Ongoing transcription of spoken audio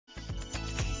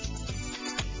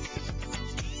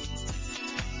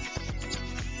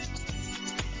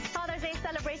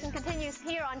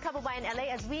here on Kababayan LA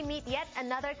as we meet yet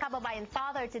another Kababayan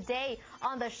father today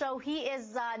on the show. He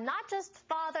is not just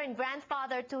father and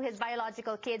grandfather to his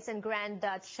biological kids and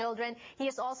grandchildren.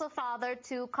 He is also father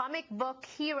to comic book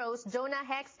heroes Jonah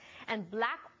Hex and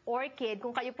Black Orchid.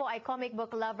 Kung kayo po ay comic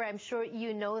book lover, I'm sure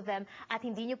you know them. At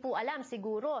hindi nyo po alam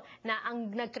siguro na ang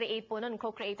nag-create po nun,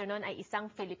 co-creator nun ay isang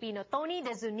Filipino. Tony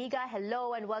de Zuniga,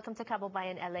 hello and welcome to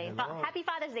Kababayan LA. Happy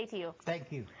Father's Day to you.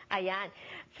 Thank you. Ayan.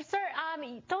 Sir,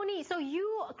 Tony, so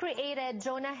you created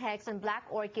Jonah Hex and Black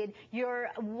Orchid.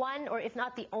 You're one, or if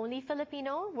not the only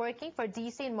Filipino working for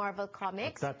DC and Marvel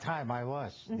Comics. At that time, I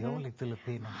was the only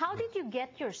Filipino. How did you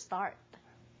get your start?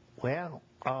 Well,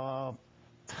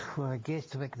 I guess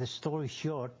to make the story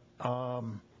short, I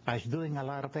was doing a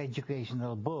lot of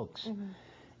educational books,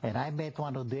 and I met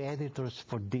one of the editors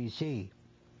for DC,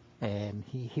 and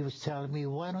he was telling me,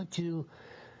 why don't you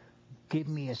give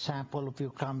me a sample of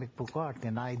your comic book art?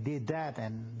 And I did that,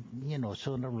 and you know,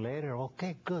 sooner or later,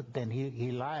 okay, good. Then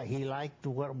he liked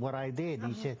what I did.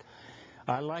 He said,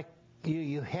 I like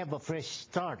you have a fresh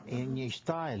start in your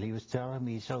style. He was telling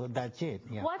me, so that's it.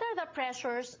 Yeah. What are the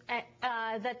pressures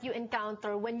that you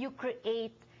encounter when you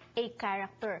create a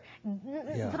character?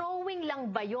 Drawing lang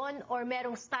ba yon, or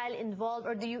merong style involved,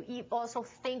 or do you also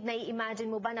think, nai-imagine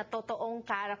mo ba na totoong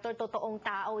character, totoong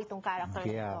tao itong character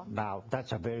Yeah, nito? now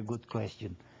that's a very good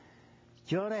question.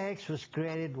 Jonah Hex was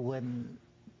created when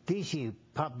DC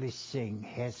Publishing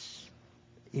has,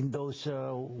 in those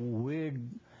weird,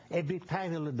 every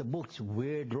title of the books,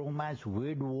 weird romance,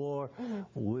 weird war,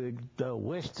 weird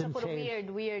western So puro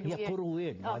tales. weird. Yeah, puro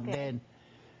weird. Okay. And then,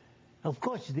 of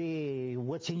course,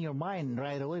 what's in your mind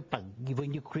right away,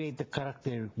 when you create the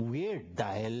character, weird,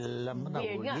 dahil alam mo na,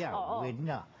 Weird nga, oo. weird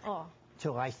nga. Oh.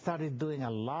 So I started doing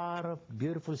a lot of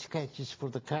beautiful sketches for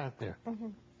the character.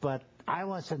 But I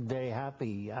wasn't very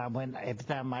happy. Every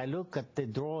time I look at the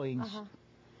drawings,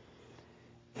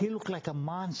 he looked like a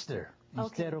monster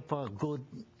instead of a good,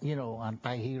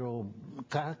 anti-hero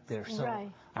character. So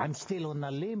I'm still on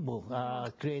a limbo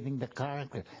creating the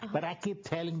character. But I keep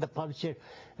telling the publisher,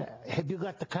 have you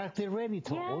got the character ready?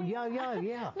 Oh,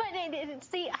 yeah. But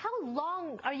see, how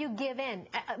long are you given?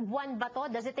 One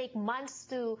bato? Does it take months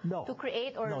to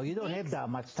create, or no, you don't have that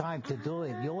much time to do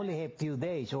it. You only have a few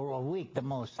days or a week the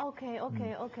most. Okay.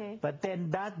 But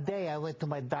then that day I went to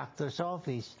my doctor's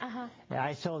office, and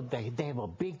I saw they have a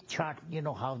big chart. You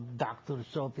know how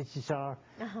doctor's offices are.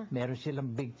 Meron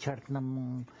silang big chart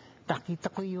ng nakita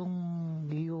ko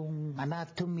yung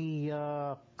anatomy.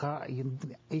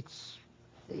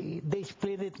 They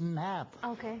split it in half.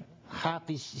 Okay. Half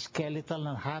is skeletal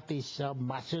and half is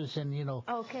muscles, and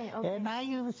Okay. And I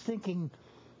was thinking,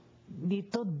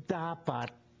 dito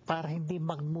dapat para hindi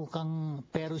magmukhang,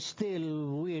 pero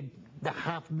still weird, the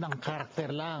half ng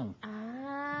character lang.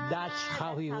 That's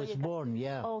how he was born,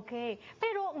 yeah. Okay.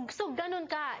 Pero, so ganun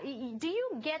ka, do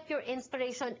you get your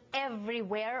inspiration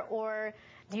everywhere, or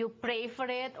do you pray for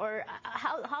it, or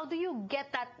how do you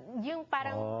get that, yung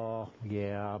parang... Oh,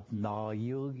 yeah, no,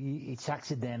 it's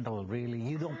accidental, really.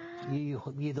 You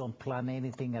don't plan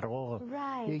anything at all.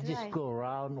 Right, You just go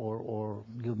around, or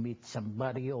you meet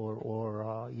somebody, or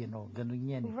ganun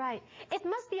yan. Right. It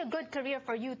must be a good career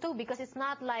for you too, because it's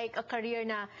not like a career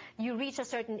na you reach a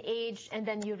certain age and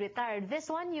then you retire. This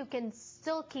one, you can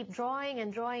still keep drawing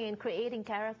and creating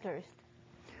characters.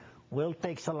 Well, it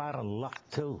takes a lot of luck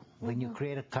too. When you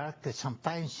create a character,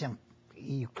 sometimes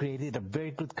you created a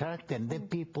very good character, and then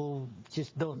people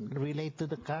just don't relate to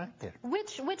the character.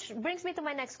 Which brings me to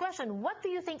my next question. What do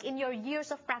you think, in your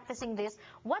years of practicing this,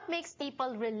 what makes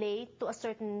people relate to a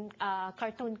certain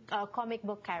cartoon comic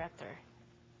book character?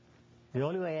 The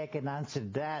only way I can answer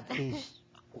that is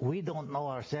we don't know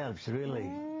ourselves, really.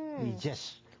 We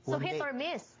just... So hit or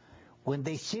miss? When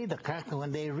they see the character,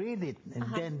 when they read it,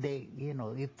 and then they,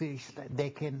 if they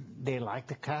like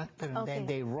the character, and then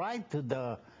they write to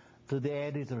the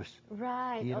editors.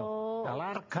 Right. A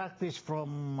lot of characters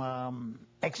from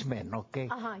X-Men, okay?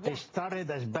 They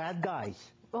started as bad guys.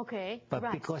 Okay.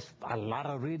 But because a lot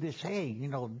of readers say,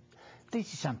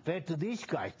 this is unfair to these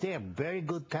guys. They are very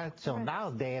good characters. So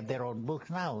now they have their own books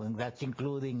now, and that's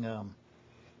including a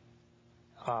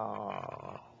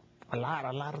lot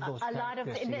of those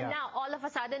characters. Now, all of a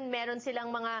sudden, meron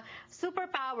silang mga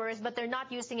superpowers, but they're not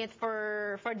using it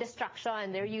for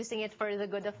destruction. They're using it for the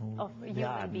good of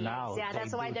human beings.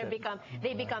 That's why they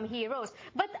become heroes.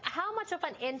 But how much of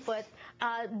an input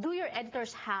do your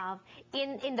editors have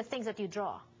in the things that you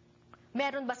draw?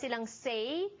 Meron ba silang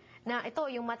say na ito,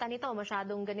 yung mata nito,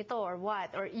 masyadong ganito, or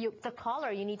what? Or the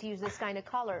color, you need to use this kind of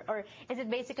color. Or is it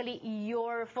basically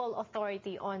your full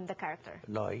authority on the character?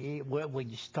 No, when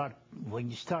you start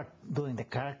doing the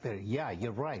character, yeah,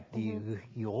 you're right. You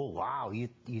oh wow, you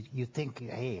think,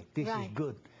 hey, this is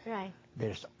good. Right.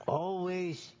 There's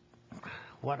always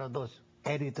one of those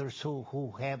editors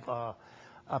who have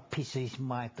a piece of his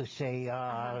mind to say,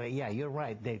 yeah, you're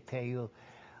right. They tell you,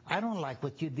 I don't like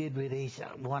what you did with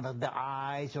one of the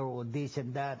eyes or this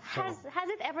and that. So. Has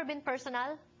it ever been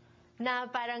personal? Na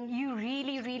parang you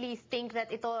really think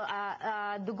that ito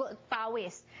dugo at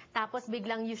pawis. Tapos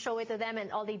biglang you show it to them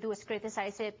and all they do is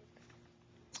criticize it.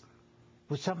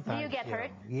 Well, sometimes, do you get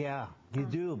hurt? Yeah, you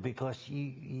do, because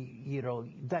you know,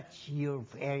 that's your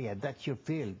area, that's your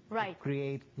field. Right. To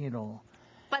create, you know.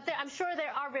 But I'm sure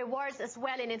there are rewards as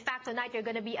well. And in fact, tonight you're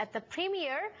going to be at the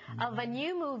premiere of a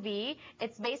new movie.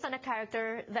 It's based on a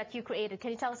character that you created.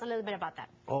 Can you tell us a little bit about that?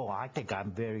 Oh, I think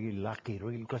I'm very lucky,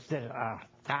 really, because there are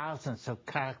thousands of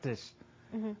characters.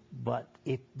 But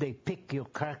if they pick your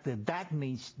character, that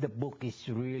means the book is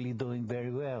really doing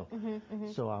very well.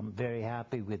 So I'm very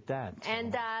happy with that.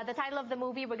 And the title of the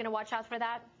movie, we're going to watch out for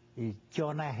that? Is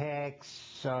Jonah Hex,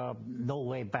 No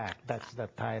Way Back. That's the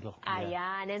title.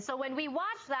 Ayan. And so when we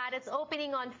watch that, it's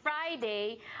opening on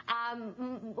Friday.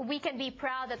 We can be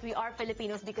proud that we are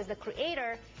Filipinos because the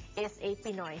creator is a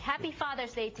Pinoy. Happy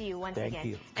Father's Day to you once again. Thank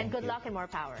you. And good luck and more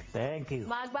power. Thank you.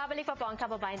 Magbabalik pa po ang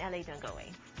Kababayan LA. Don't go away.